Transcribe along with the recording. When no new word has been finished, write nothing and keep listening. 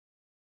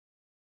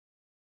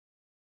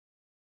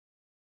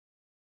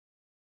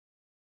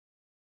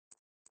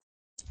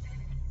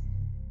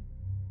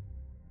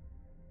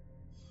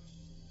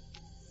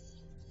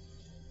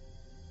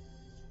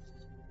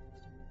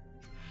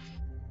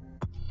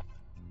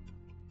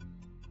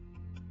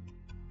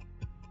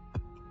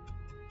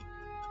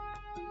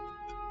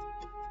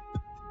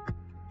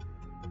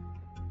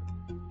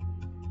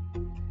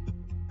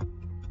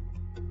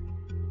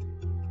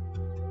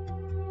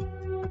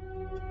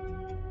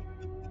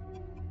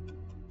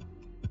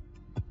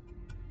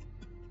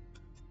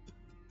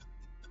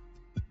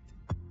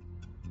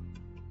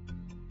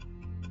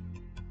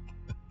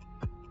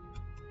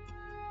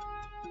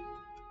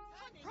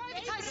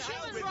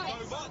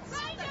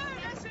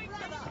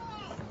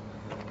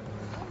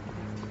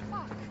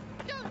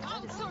Don't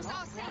outsource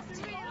our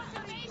safety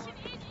information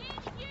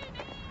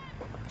inhuman!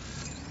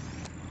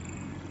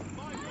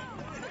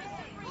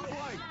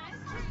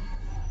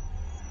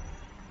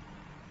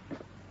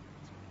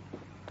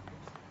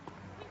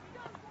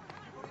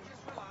 Everybody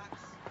just relax.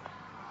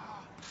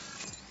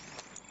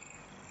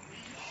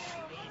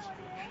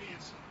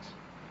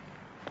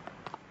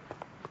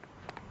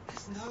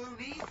 There's no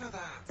need for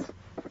that.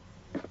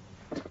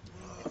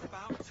 It's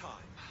about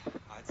time,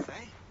 I'd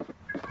say.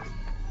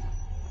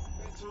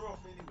 Better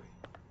off anyway.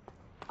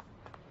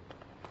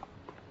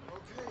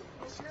 Okay.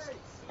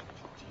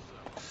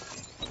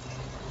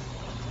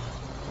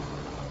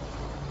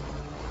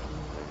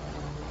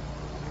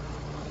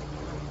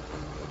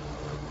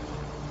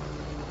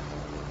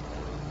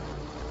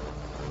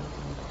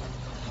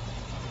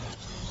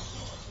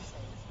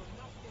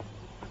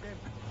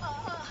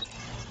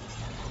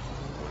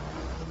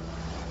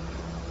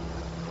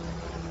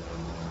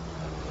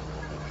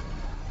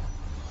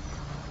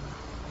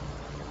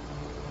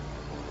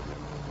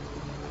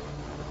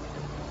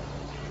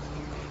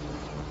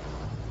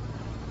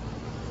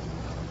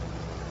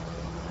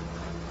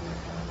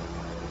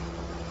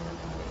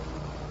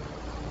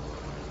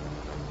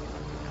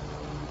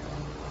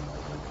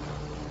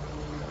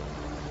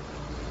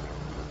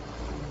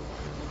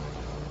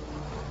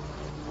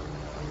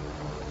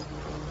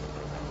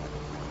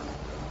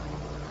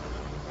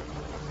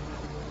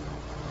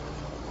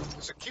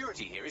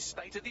 Security here is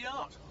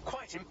state-of-the-art,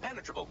 quite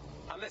impenetrable.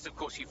 Unless, of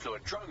course, you flew a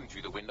drone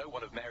through the window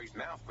one of Mary's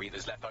mouth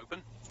breathers left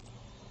open.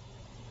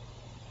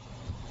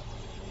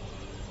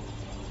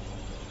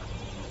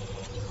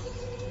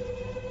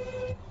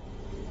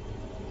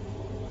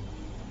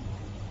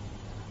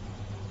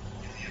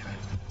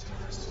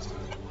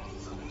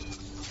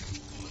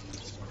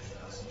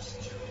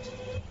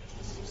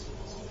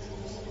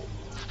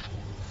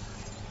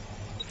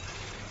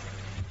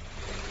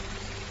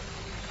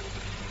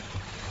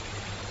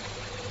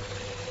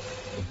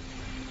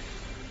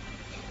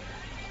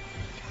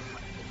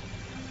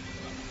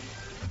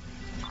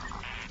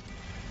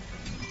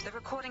 The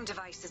recording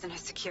device is in her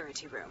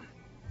security room.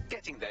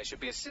 Getting there should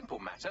be a simple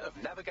matter of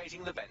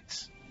navigating the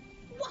vents.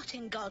 What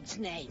in God's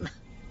name?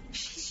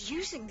 She's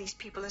using these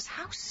people as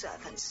house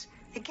servants,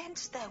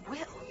 against their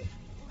will.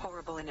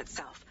 Horrible in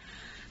itself,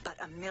 but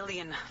a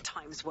million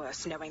times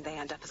worse knowing they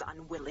end up as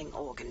unwilling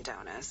organ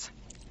donors.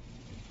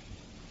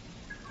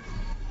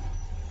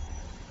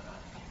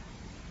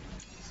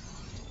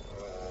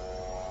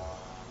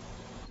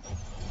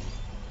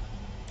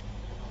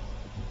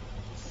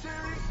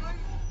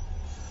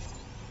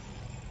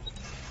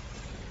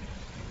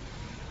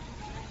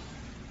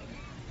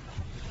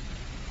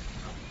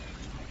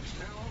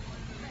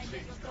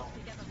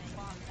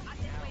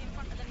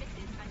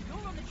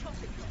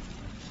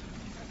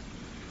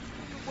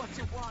 What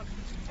you want?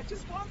 I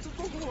just want to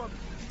go home.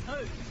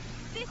 Home?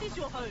 This is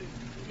your home.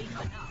 At least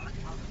for now.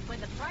 When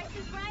the price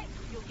is right,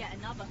 you'll get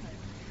another home.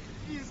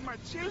 These my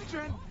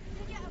children.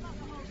 Forget about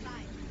the whole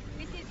life.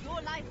 This is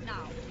your life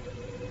now.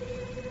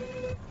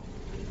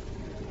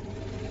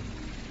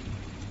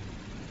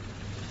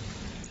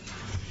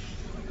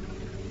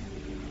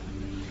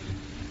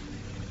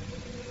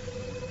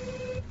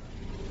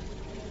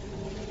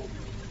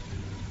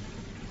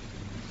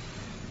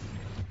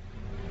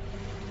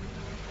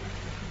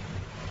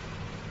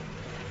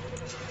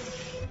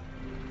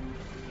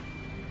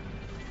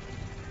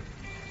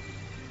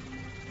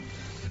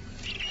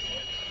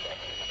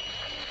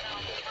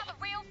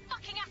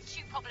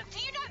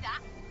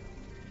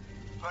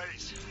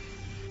 Please,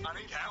 I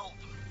need help.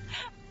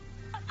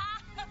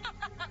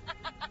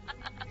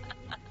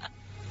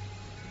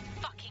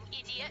 Fucking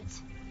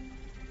idiot.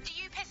 Do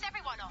you piss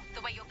everyone off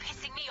the way you're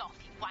pissing me off,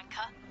 you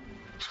wanker?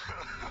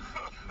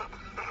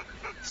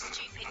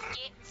 Stupid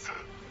git.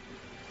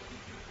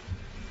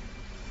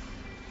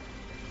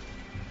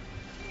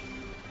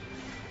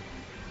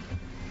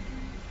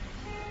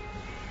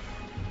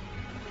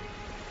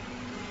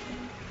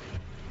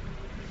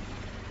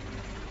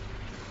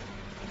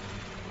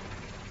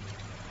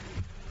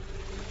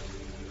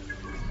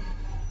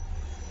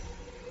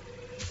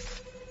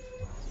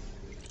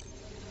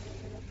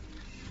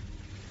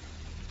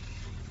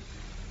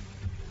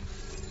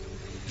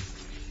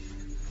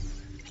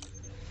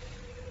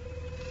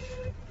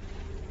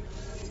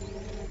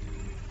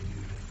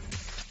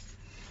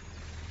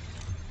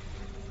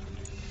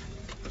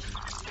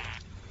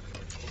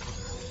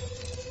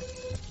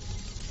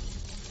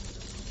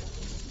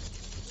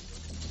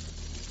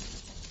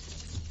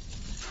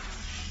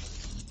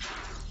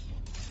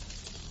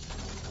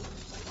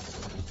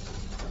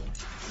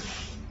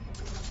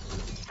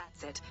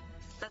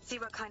 Let's see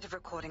what kind of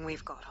recording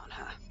we've got on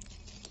her.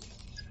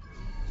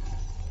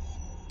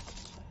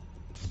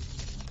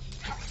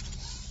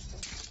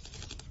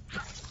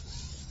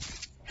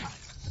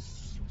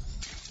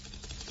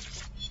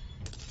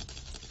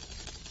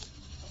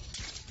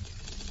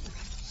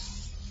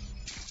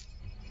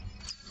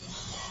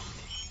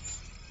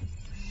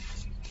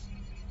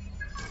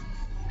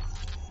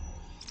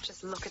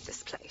 Just look at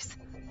this place.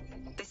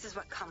 This is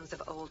what comes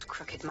of old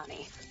crooked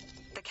money.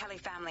 The Kelly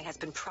family has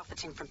been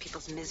profiting from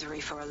people's misery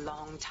for a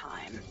long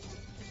time.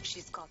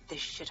 She's got this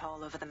shit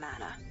all over the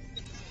manor.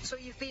 So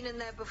you've been in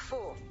there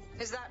before?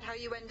 Is that how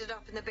you ended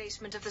up in the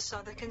basement of the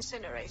Southwark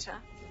incinerator?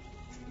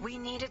 We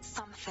needed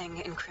something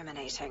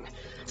incriminating,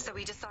 so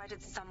we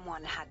decided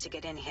someone had to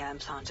get in here and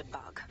plant a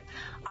bug.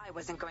 I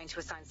wasn't going to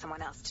assign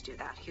someone else to do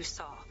that. You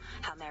saw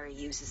how Mary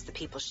uses the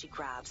people she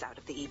grabs out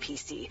of the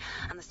EPC,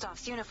 and the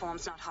staff's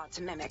uniform's not hard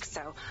to mimic,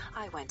 so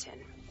I went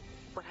in.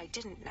 What I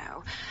didn't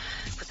know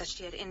was that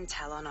she had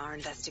intel on our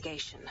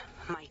investigation,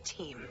 my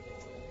team.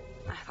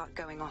 I thought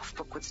going off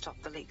book would stop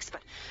the leaks,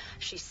 but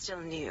she still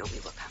knew we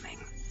were coming.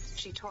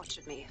 She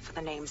tortured me for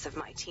the names of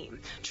my team,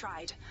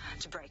 tried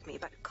to break me,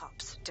 but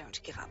cops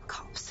don't give up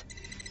cops.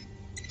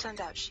 Turned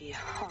out she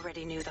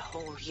already knew the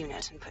whole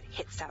unit and put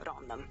hits out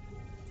on them.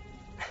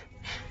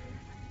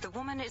 The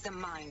woman is a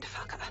mind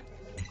fucker.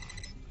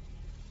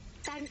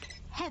 Thank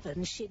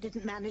heaven she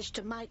didn't manage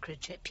to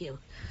microchip you.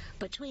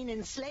 Between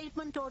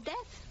enslavement or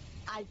death,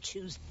 I'd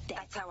choose death.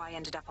 That's how I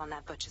ended up on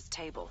that butcher's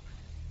table.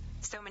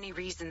 So many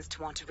reasons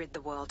to want to rid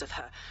the world of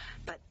her,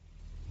 but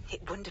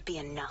it wouldn't be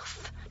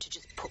enough to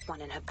just put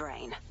one in her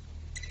brain.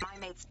 My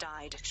mates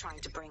died trying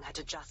to bring her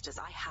to justice.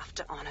 I have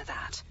to honor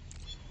that.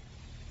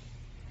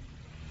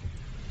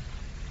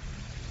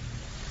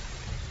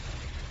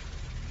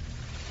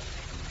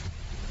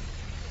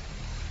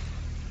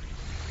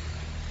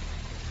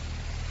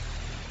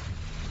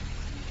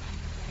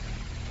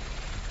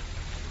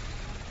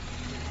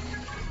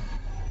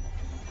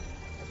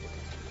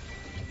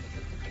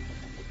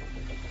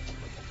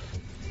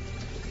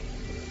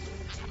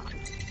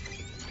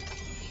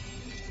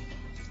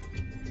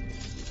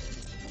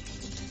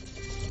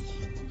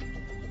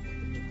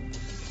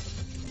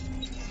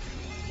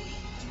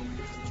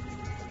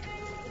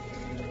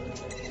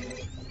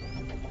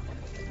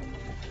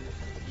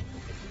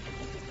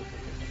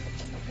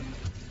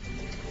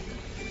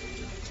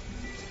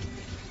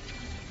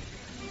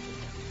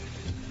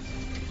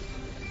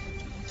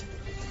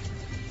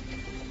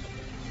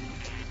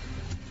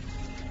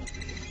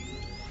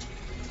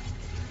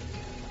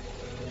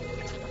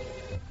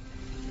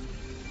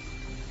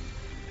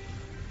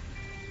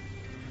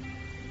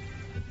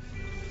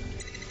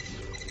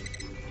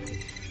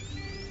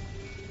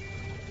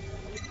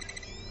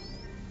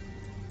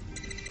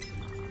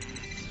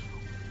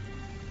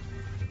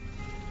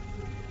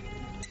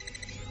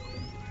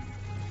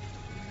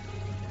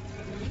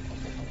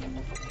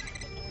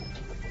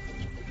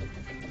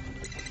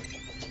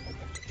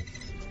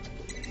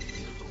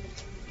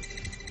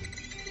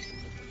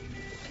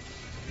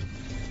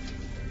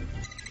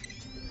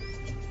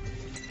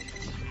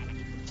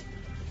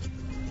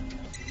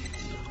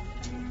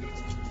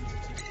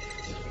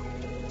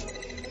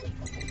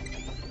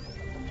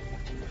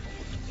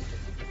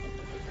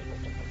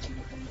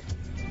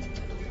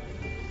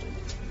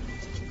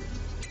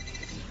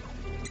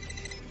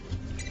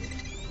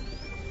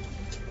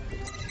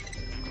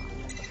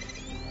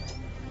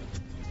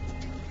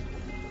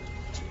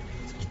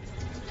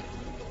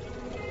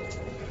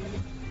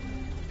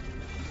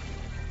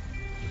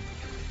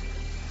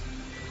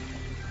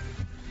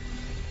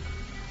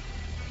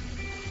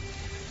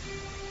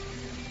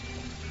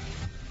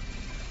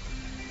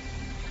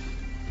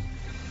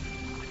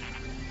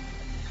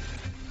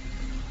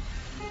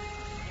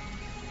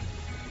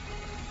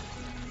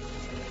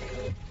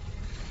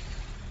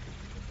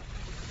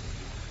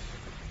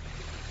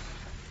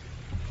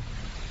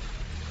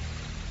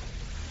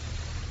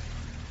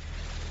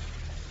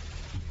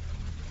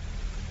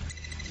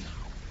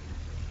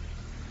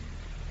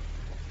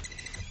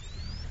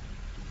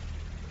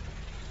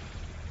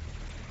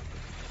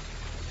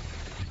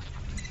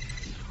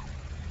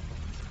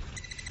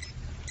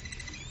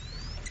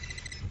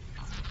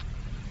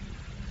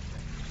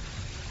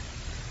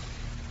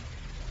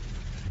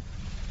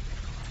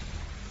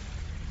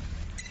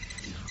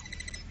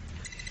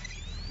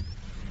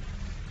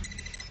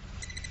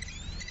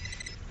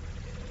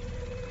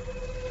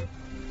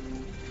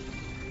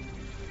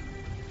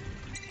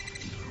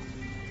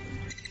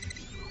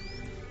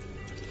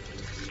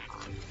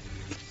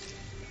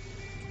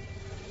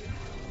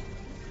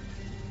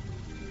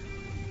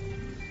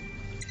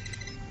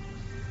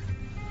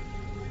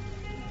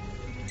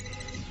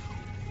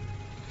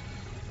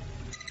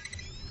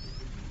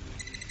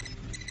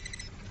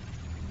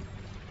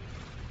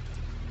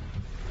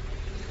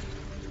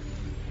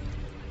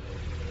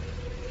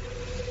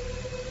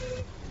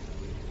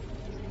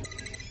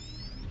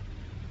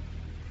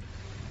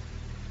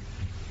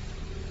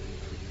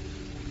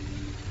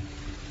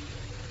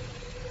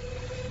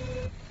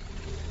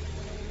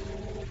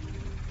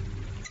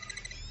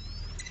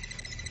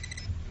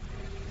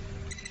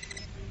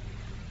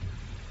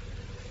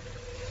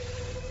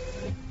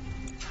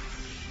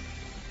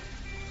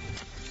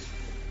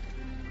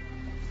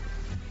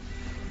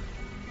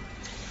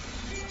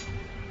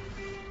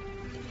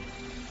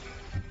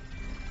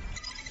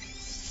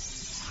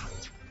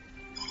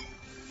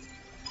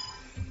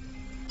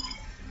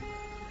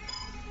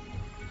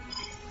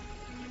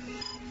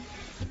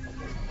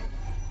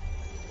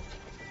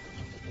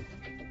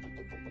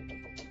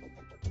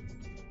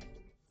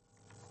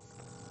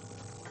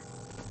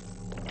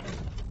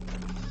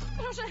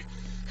 proszę!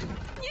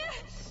 Nie!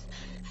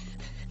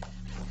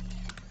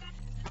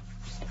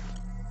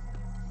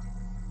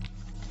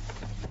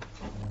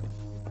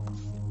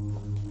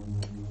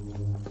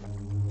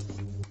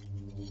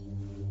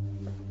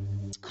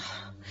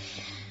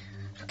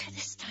 Look at the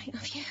state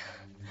of you.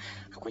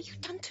 Look what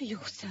you've done to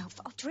yourself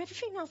after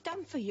everything I've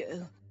done for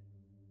you.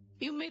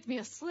 You made me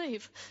a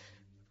slave.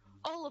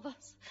 All of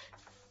us.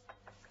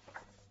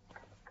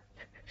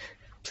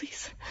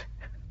 Please,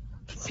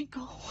 let me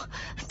go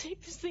and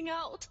take this thing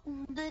out.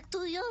 Back to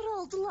your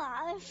old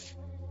life.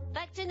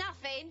 Back to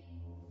nothing.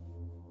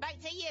 Back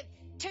to you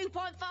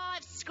 2.5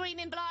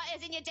 screaming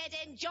blighters in your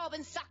dead-end job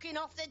and sucking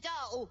off the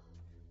dole.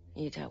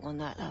 You don't want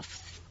that,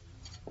 love.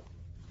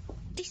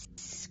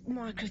 This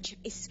microchip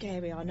is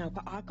scary, I know,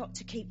 but I've got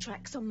to keep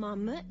tracks on my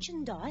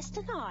merchandise,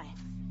 don't I?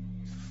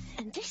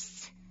 And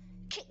this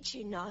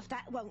kitchen knife,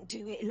 that won't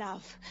do it,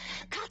 love.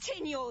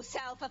 Cutting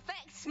yourself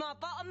affects my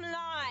bottom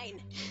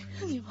line.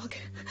 Look,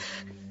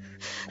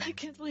 I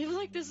can't live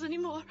like this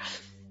anymore.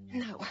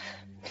 No.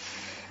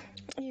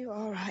 You're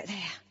all right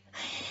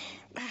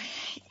there.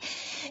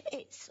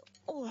 It's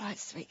all right,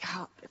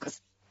 sweetheart,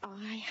 because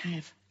I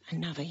have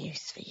another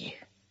use for you.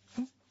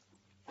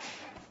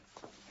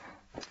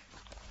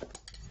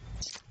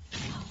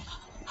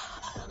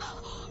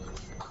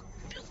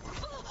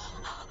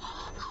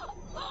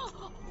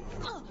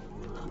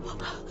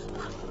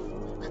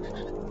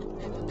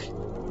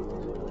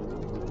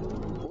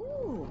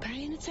 Ooh,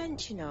 paying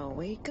attention, are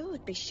we?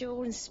 Good. Be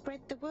sure and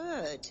spread the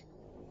word.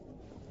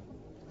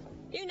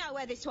 You know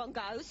where this one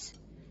goes.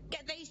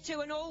 Get these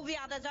two and all the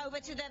others over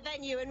to their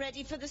venue and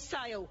ready for the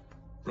sale.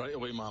 Right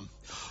away, ma'am.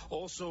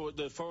 Also,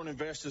 the foreign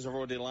investors have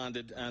already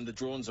landed and the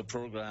drones are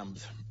programmed,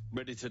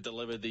 ready to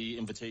deliver the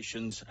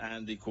invitations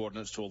and the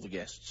coordinates to all the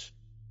guests.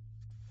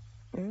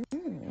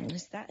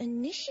 Is that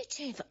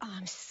initiative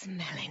I'm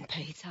smelling,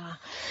 Peter?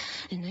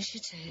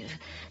 Initiative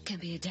can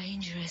be a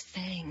dangerous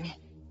thing.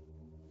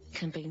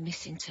 Can be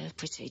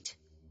misinterpreted.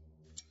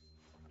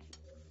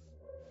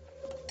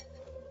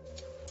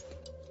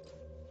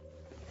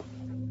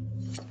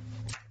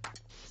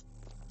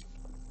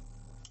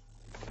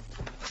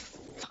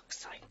 Fuck's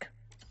sake.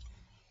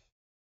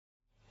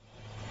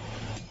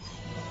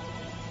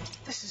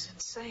 This is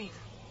insane.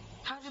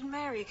 How did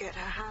Mary get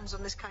her hands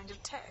on this kind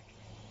of tech?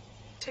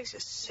 It takes a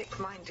sick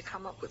mind to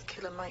come up with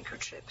killer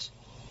microchips.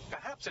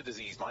 Perhaps a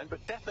diseased mind,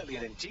 but definitely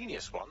an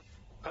ingenious one.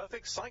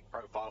 Perfect psych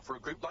profile for a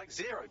group like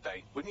Zero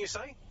Day, wouldn't you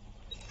say?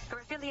 Her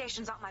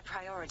affiliations aren't my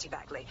priority,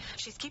 Bagley.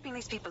 She's keeping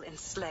these people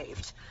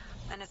enslaved.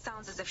 And it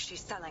sounds as if she's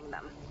selling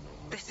them.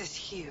 This is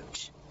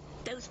huge.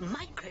 Those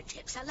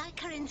microchips are like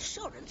her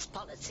insurance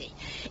policy.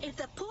 If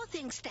the poor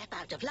things step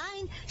out of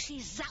line, she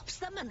zaps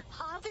them and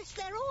harvests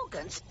their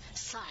organs.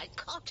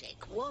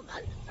 Psychotic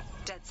woman.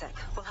 DedSec,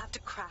 we'll have to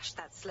crash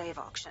that slave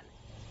auction.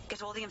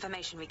 Get all the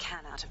information we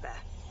can out of there.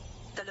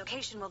 The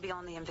location will be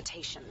on the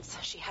invitations.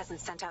 She hasn't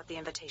sent out the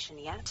invitation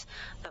yet,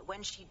 but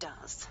when she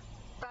does...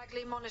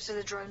 Bagley, monitor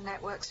the drone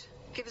networks.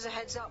 Give us a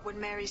heads up when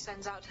Mary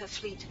sends out her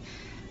fleet.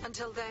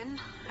 Until then,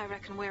 I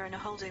reckon we're in a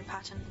holding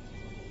pattern.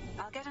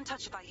 I'll get in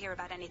touch if I hear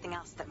about anything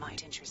else that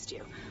might interest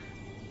you.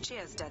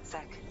 Cheers,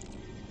 DedSec.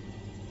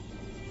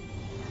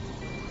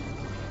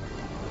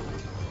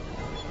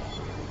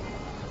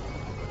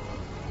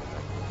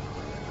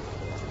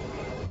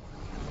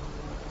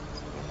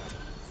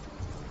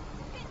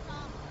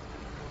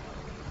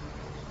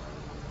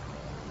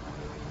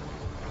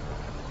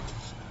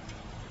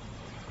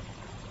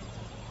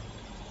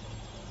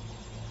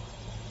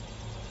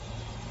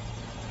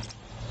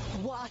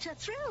 What a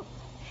thrill.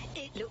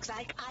 It looks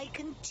like I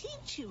can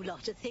teach you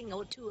lot a thing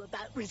or two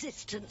about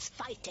resistance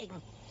fighting.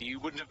 You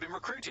wouldn't have been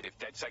recruited if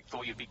DedSec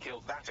thought you'd be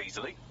killed that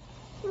easily.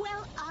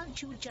 Well,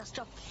 aren't you just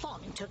a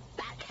font of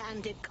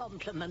backhanded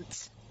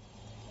compliments?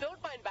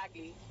 Don't mind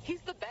Bagley.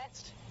 He's the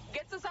best.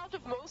 Gets us out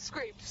of most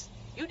scrapes.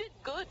 You did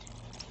good.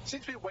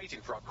 Since we're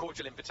waiting for our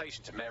cordial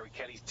invitation to Mary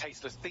Kelly's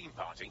tasteless theme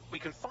party, we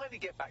can finally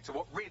get back to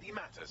what really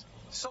matters,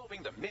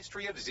 solving the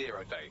mystery of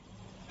Zero Day.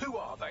 Who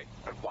are they,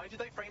 and why did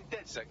they frame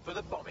DedSec for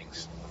the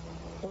bombings?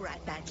 All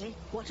right, Bagley,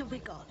 what have we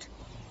got?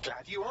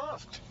 Glad you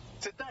asked.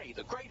 Today,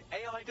 the great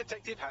AI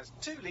detective has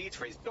two leads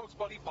for his dog's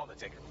body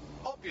politic.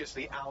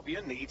 Obviously,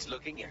 Albion needs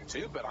looking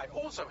into, but I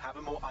also have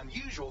a more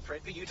unusual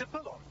thread for you to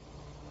pull on.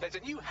 There's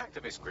a new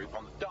hacktivist group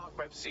on the dark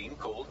web scene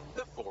called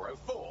the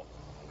 404.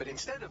 But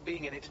instead of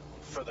being in it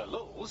for the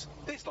lulz,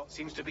 this lot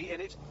seems to be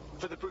in it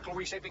for the brutal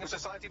reshaping of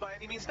society by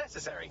any means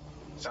necessary.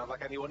 Sound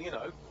like anyone you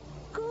know?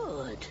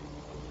 Good.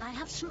 I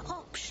have some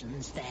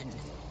options, then.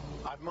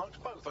 I've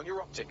marked both on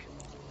your optic.